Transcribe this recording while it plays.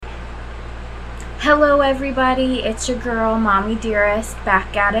Hello, everybody. It's your girl, Mommy Dearest,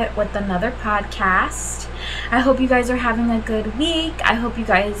 back at it with another podcast. I hope you guys are having a good week. I hope you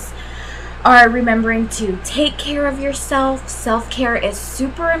guys are remembering to take care of yourself. Self-care is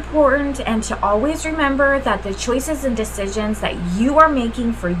super important, and to always remember that the choices and decisions that you are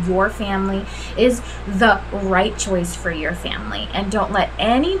making for your family is the right choice for your family. And don't let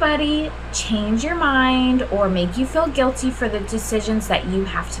anybody change your mind or make you feel guilty for the decisions that you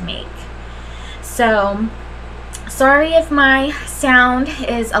have to make. So, sorry if my sound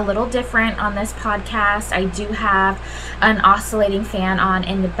is a little different on this podcast. I do have an oscillating fan on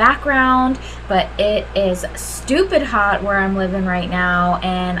in the background, but it is stupid hot where I'm living right now,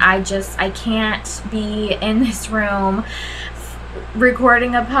 and I can't be in this room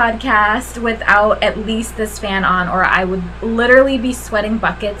recording a podcast without at least this fan on, or I would literally be sweating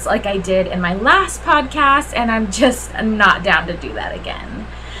buckets like I did in my last podcast, and I'm just not down to do that again.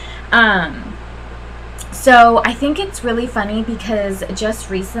 So I think it's really funny because just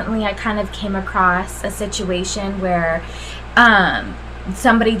recently I kind of came across a situation where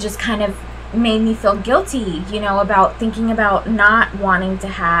somebody just kind of made me feel guilty, about thinking about not wanting to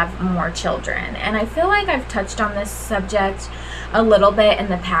have more children. And I feel like I've touched on this subject a little bit in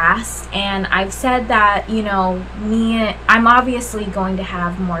the past, and I've said that, I'm obviously going to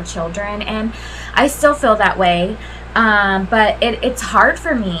have more children, and I still feel that way. But it's hard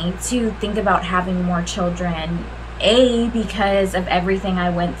for me to think about having more children, because of everything I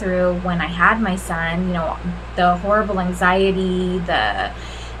went through when I had my son, the horrible anxiety, the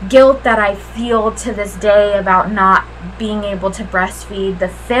guilt that I feel to this day about not being able to breastfeed, the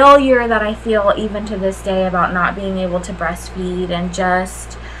failure that I feel even to this day about not being able to breastfeed, and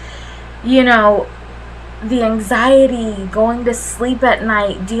just, the anxiety, going to sleep at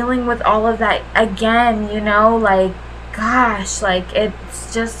night, dealing with all of that again, gosh,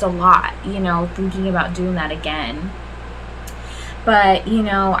 it's just a lot, thinking about doing that again. But,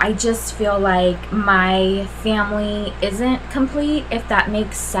 I just feel like my family isn't complete, if that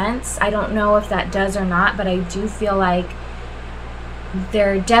makes sense. I don't know if that does or not, but I do feel like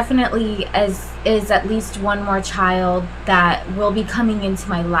there definitely is at least one more child that will be coming into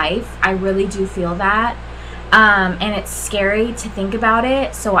my life. I really do feel that. And it's scary to think about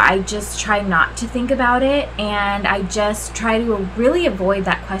it, so I just try not to think about it, and I just try to really avoid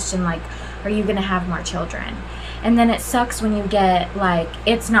that question, are you going to have more children? And then it sucks when you get,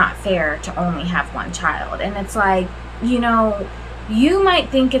 it's not fair to only have one child, and it's you might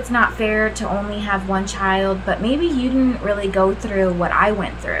think it's not fair to only have one child, but maybe you didn't really go through what I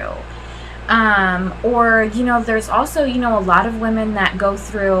went through. Or, there's also, a lot of women that go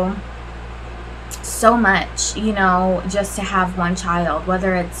through so much, just to have one child,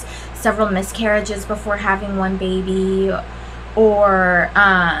 whether it's several miscarriages before having one baby, or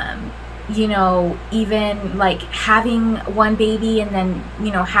even having one baby and then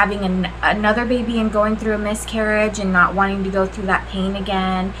having another baby and going through a miscarriage and not wanting to go through that pain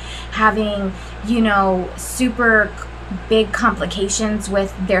again, having super big complications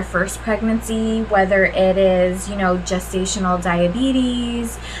with their first pregnancy, whether it is gestational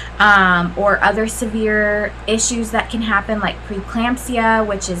diabetes, or other severe issues that can happen, like preeclampsia,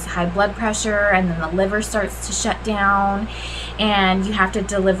 which is high blood pressure, and then the liver starts to shut down and you have to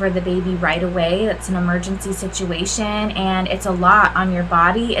deliver the baby right away. That's an emergency situation, and it's a lot on your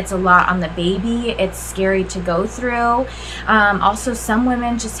body, it's a lot on the baby, it's scary to go through. Also, some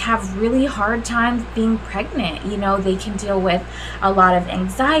women just have really hard time being pregnant. They can deal with a lot of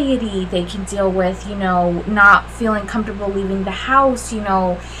anxiety, they can deal with not feeling comfortable leaving the house,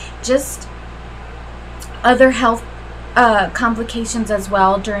 just other health complications as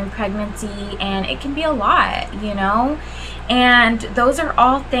well during pregnancy, and it can be a lot, and those are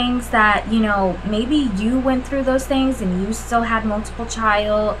all things that maybe you went through those things and you still had multiple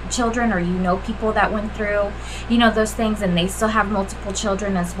children, or people that went through those things and they still have multiple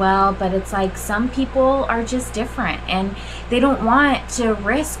children as well. But it's some people are just different, and they don't want to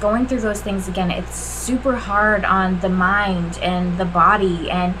risk going through those things again. It's super hard on the mind and the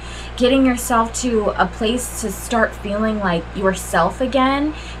body, and getting yourself to a place to start feeling like yourself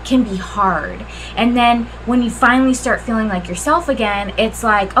again can be hard. And then when you finally start feeling like yourself again, it's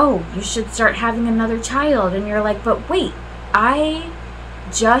oh, you should start having another child, and you're but wait, I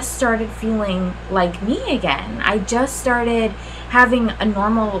just started feeling like me again. I just started having a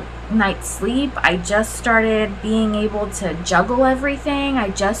normal night's sleep. I just started being able to juggle everything. I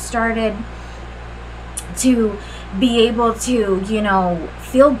just started to be able to,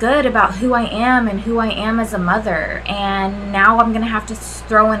 feel good about who I am and who I am as a mother. And now I'm going to have to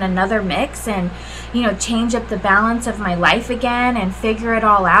throw in another mix and, change up the balance of my life again and figure it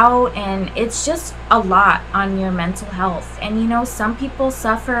all out. And it's just a lot on your mental health. And, some people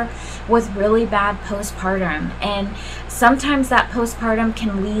suffer with really bad postpartum. And sometimes that postpartum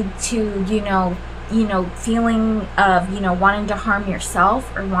can lead to, feeling of, wanting to harm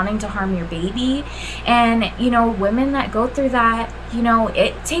yourself or wanting to harm your baby. And, women that go through that,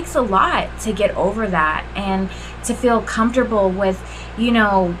 it takes a lot to get over that and to feel comfortable with,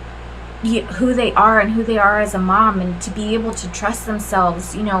 who they are and who they are as a mom, and to be able to trust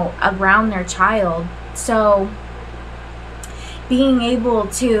themselves, around their child. So being able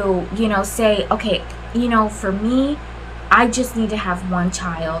to, say, okay, for me, I just need to have one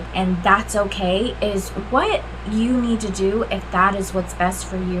child, and that's okay, is what you need to do if that is what's best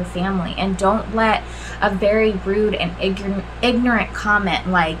for your family. And don't let a very rude and ignorant comment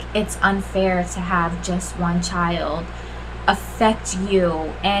like it's unfair to have just one child affect you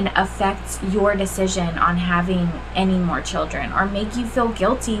and affect your decision on having any more children, or make you feel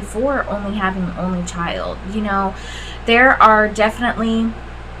guilty for only having an only child. There are definitely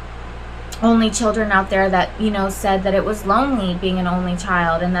only children out there that, said that it was lonely being an only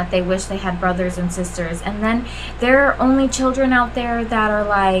child and that they wish they had brothers and sisters. And then there are only children out there that are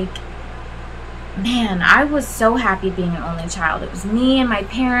like, man, I was so happy being an only child. It was me and my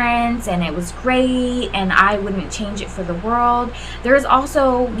parents, and it was great, and I wouldn't change it for the world. There's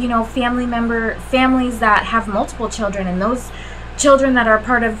also, families that have multiple children, and those children that are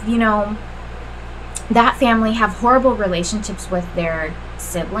part of, that family have horrible relationships with their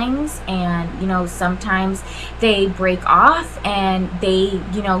siblings, and sometimes they break off and they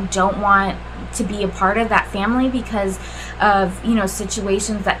don't want to be a part of that family because of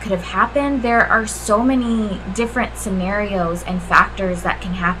situations that could have happened. There are so many different scenarios and factors that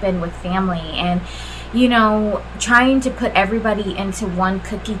can happen with family, and trying to put everybody into one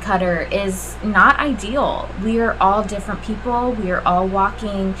cookie cutter is not ideal. We are all different people. We are all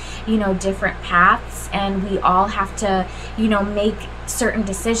walking, different paths, and we all have to, make certain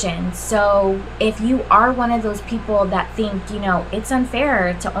decisions. So if you are one of those people that think, it's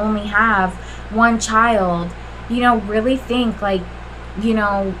unfair to only have one child, really think like, you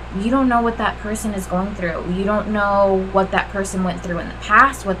don't know what that person is going through. You don't know what that person went through in the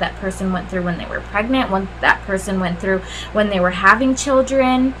past, what that person went through when they were pregnant, what that person went through when they were having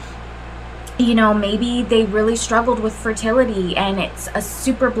children. Maybe they really struggled with fertility, and it's a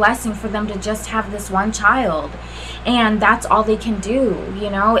super blessing for them to just have this one child, and that's all they can do.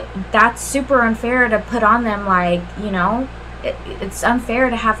 That's super unfair to put on them, like, it's unfair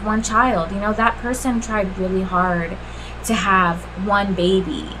to have one child. That person tried really hard to have one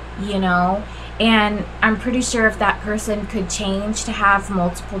baby, and I'm pretty sure if that person could change to have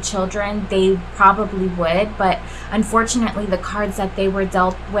multiple children, they probably would. But unfortunately, the cards that they were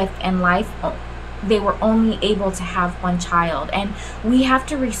dealt with in life, they were only able to have one child. And we have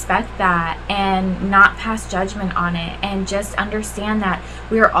to respect that and not pass judgment on it, and just understand that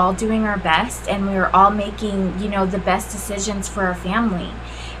we are all doing our best, and we are all making, the best decisions for our family.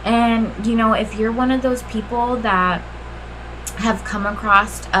 And, if you're one of those people that have come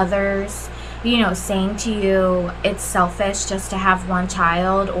across others, saying to you it's selfish just to have one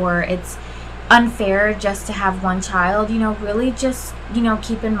child, or it's unfair just to have one child, really just,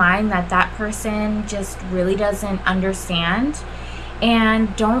 keep in mind that that person just really doesn't understand.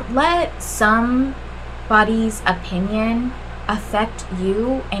 And don't let somebody's opinion affect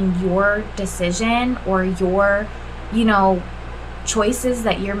you and your decision, or your, choices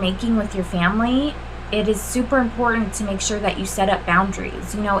that you're making with your family. It is super important to make sure that you set up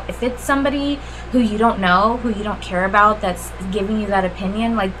boundaries. If it's somebody who you don't know, who you don't care about, that's giving you that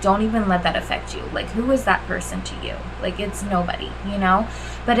opinion, like, don't even let that affect you. Like, who is that person to you? Like, it's nobody,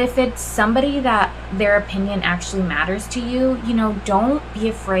 But if it's somebody that their opinion actually matters to you, don't be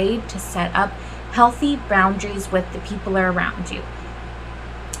afraid to set up healthy boundaries with the people around you.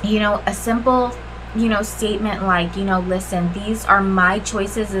 A simple statement like, listen, these are my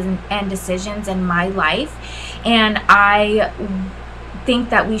choices and decisions in my life, and I think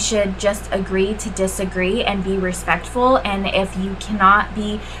that we should just agree to disagree and be respectful. And if you cannot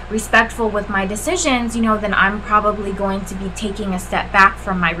be respectful with my decisions, then I'm probably going to be taking a step back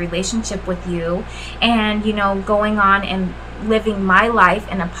from my relationship with you, and, going on and living my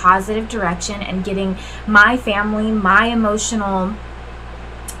life in a positive direction, and getting my family, my emotional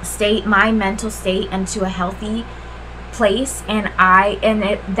state, my mental state into a healthy place. And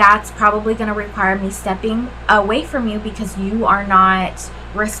that's probably going to require me stepping away from you, because you are not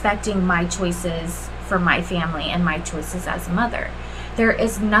respecting my choices for my family and my choices as a mother. There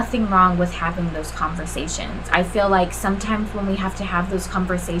is nothing wrong with having those conversations. I feel like sometimes when we have to have those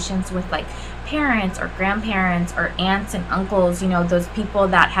conversations with like parents or grandparents or aunts and uncles, you know, those people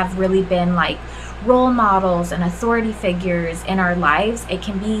that have really been like role models and authority figures in our lives, it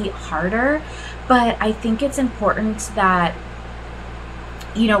can be harder. But I think it's important that,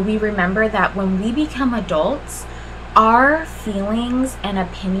 you know, we remember that when we become adults, our feelings and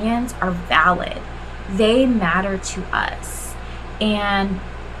opinions are valid. They matter to us. And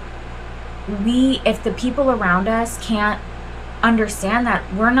if the people around us can't understand that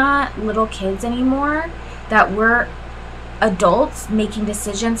we're not little kids anymore, that we're adults making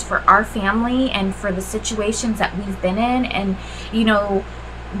decisions for our family and for the situations that we've been in, and, you know,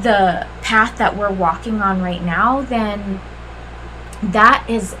 the path that we're walking on right now, then that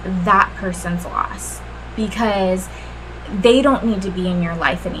is that person's loss, because they don't need to be in your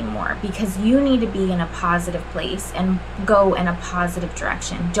life anymore, because you need to be in a positive place and go in a positive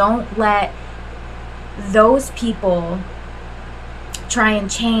direction. Don't let those people try and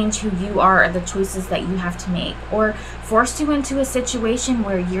change who you are or the choices that you have to make, or force you into a situation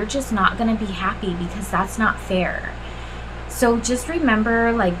where you're just not going to be happy, because that's not fair. So just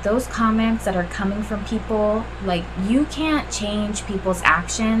remember, like, those comments that are coming from people, like, you can't change people's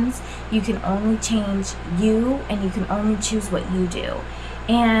actions. You can only change you, and you can only choose what you do.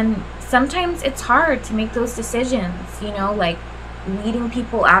 And sometimes it's hard to make those decisions, you know, like weeding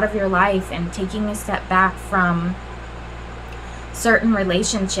people out of your life and taking a step back from certain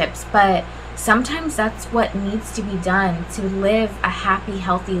relationships. But sometimes that's what needs to be done to live a happy,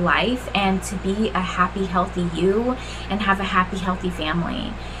 healthy life, and to be a happy, healthy you, and have a happy, healthy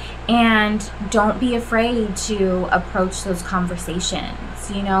family. And don't be afraid to approach those conversations.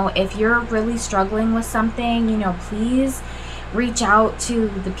 You know, if you're really struggling with something, you know, please reach out to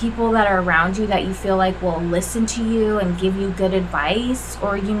the people that are around you that you feel like will listen to you and give you good advice,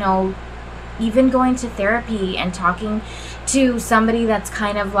 or, you know, even going to therapy and talking to somebody that's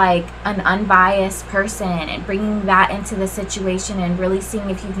kind of like an unbiased person, and bringing that into the situation, and really seeing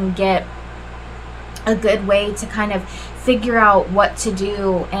if you can get a good way to kind of figure out what to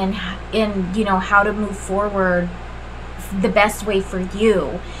do, and you know, how to move forward the best way for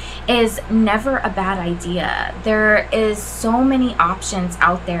you, is never a bad idea. There is so many options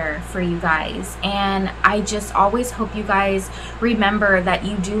out there for you guys, and I just always hope you guys remember that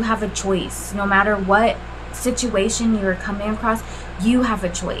you do have a choice. No matter what situation you're coming across, you have a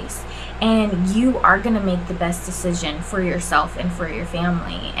choice, and you are going to make the best decision for yourself and for your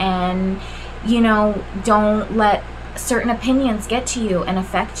family. And, you know, don't let certain opinions get to you and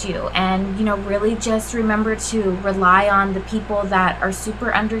affect you. And, you know, really just remember to rely on the people that are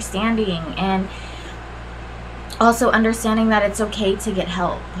super understanding, and also understanding that it's okay to get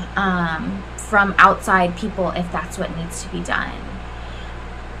help from outside people if that's what needs to be done.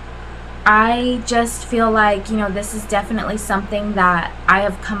 I just feel like, you know, this is definitely something that I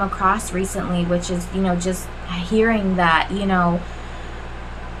have come across recently, which is, you know, just hearing that, you know,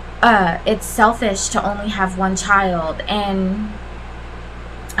 it's selfish to only have one child. And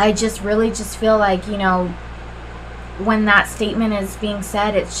I just really just feel like, you know, when that statement is being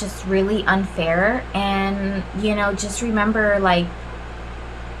said, it's just really unfair. And, you know, just remember, like,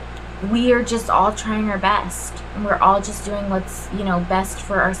 we are just all trying our best. We're all just doing what's, you know, best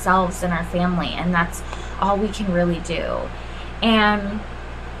for ourselves and our family, and that's all we can really do. And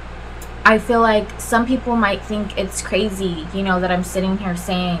I feel like some people might think it's crazy, you know, that I'm sitting here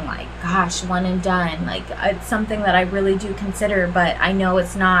saying, like, gosh, one and done. Like, it's something that I really do consider, but I know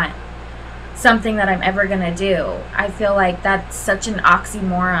it's not something that I'm ever gonna do. I feel like that's such an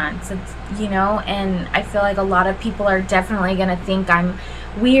oxymoron, you know, and I feel like a lot of people are definitely gonna think I'm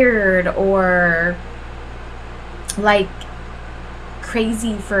weird or like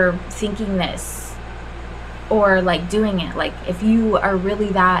crazy for thinking this, or like doing it. Like, if you are really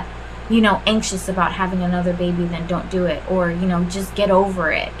that, you know, anxious about having another baby, then don't do it. Or, you know, just get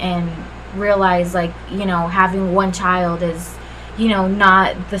over it and realize, like, you know, having one child is, you know,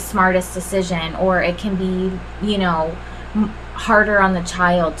 not the smartest decision, or it can be, you know, harder on the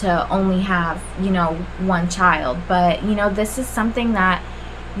child to only have, you know, one child. But, you know, this is something that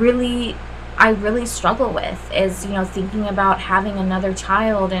really I really struggle with, is, you know, thinking about having another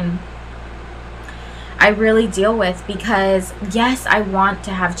child. And I really deal with, because yes, I want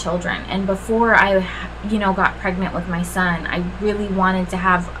to have children, and before I, you know, got pregnant with my son, I really wanted to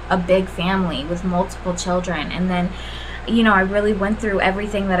have a big family with multiple children. And then, you know, I really went through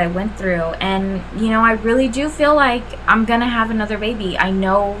everything that I went through, and, you know, I really do feel like I'm gonna have another baby. I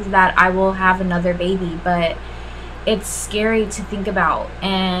know that I will have another baby, but, it's scary to think about,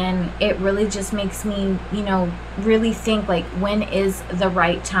 and it really just makes me, really think, like, when is the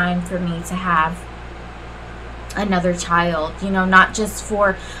right time for me to have another child, not just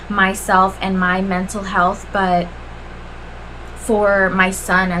for myself and my mental health, but for my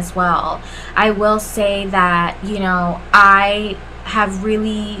son as well. I will say that,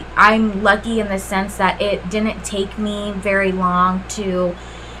 I'm lucky in the sense that it didn't take me very long to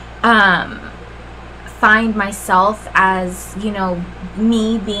find myself as,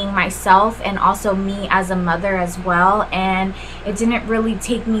 me being myself, and also me as a mother as well. And it didn't really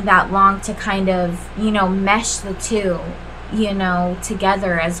take me that long to kind of, mesh the two,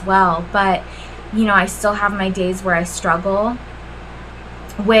 together as well. But, I still have my days where I struggle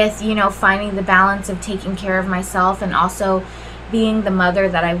with, finding the balance of taking care of myself and also being the mother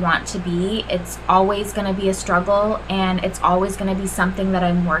that I want to be. It's always going to be a struggle, and it's always going to be something that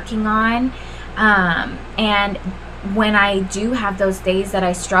I'm working on. And when I do have those days that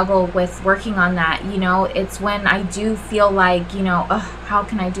I struggle with working on that, it's when I do feel like, how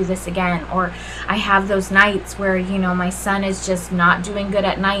can I do this again? Or I have those nights where, my son is just not doing good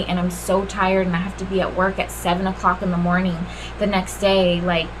at night, and I'm so tired, and I have to be at work at 7 o'clock in the morning the next day.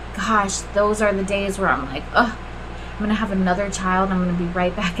 Like, gosh, those are the days where I'm like, I'm going to have another child. I'm going to be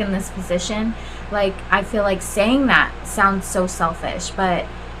right back in this position. Like, I feel like saying that sounds so selfish, but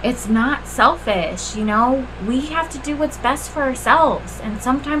it's not selfish. We have to do what's best for ourselves. And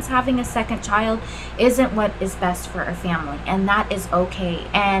sometimes having a second child isn't what is best for a family. And that is okay.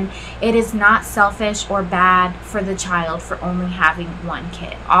 And it is not selfish or bad for the child for only having one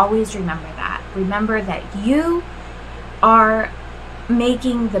kid. Always remember that. Remember that you are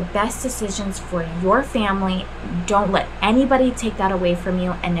making the best decisions for your family. Don't let anybody take that away from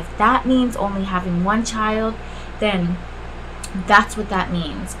you. And if that means only having one child, then that's what that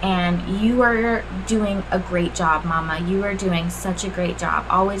means. And you are doing a great job, Mama. You are doing such a great job.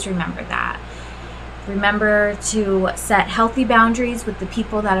 Always remember that. Remember to set healthy boundaries with the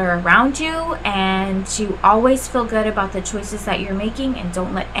people that are around you, and to always feel good about the choices that you're making, and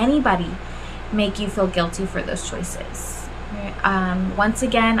don't let anybody make you feel guilty for those choices. Once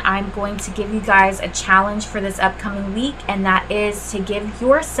again, I'm going to give you guys a challenge for this upcoming week, and that is to give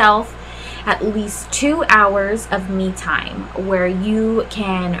yourself at least 2 hours of me time where you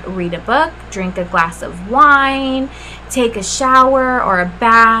can read a book, drink a glass of wine, take a shower or a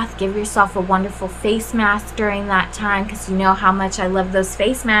bath, give yourself a wonderful face mask during that time, because you know how much I love those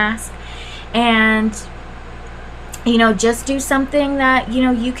face masks. And just do something that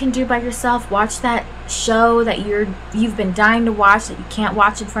you can do by yourself. Watch that show that you've been dying to watch that you can't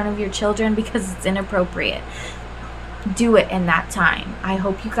watch in front of your children because it's inappropriate. Do it in that time. I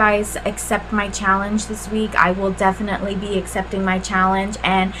hope you guys accept my challenge this week. I will definitely be accepting my challenge,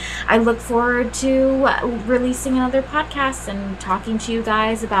 and I look forward to releasing another podcast and talking to you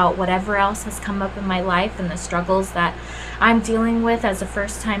guys about whatever else has come up in my life and the struggles that I'm dealing with as a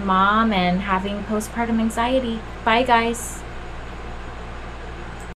first-time mom and having postpartum anxiety. Bye, guys.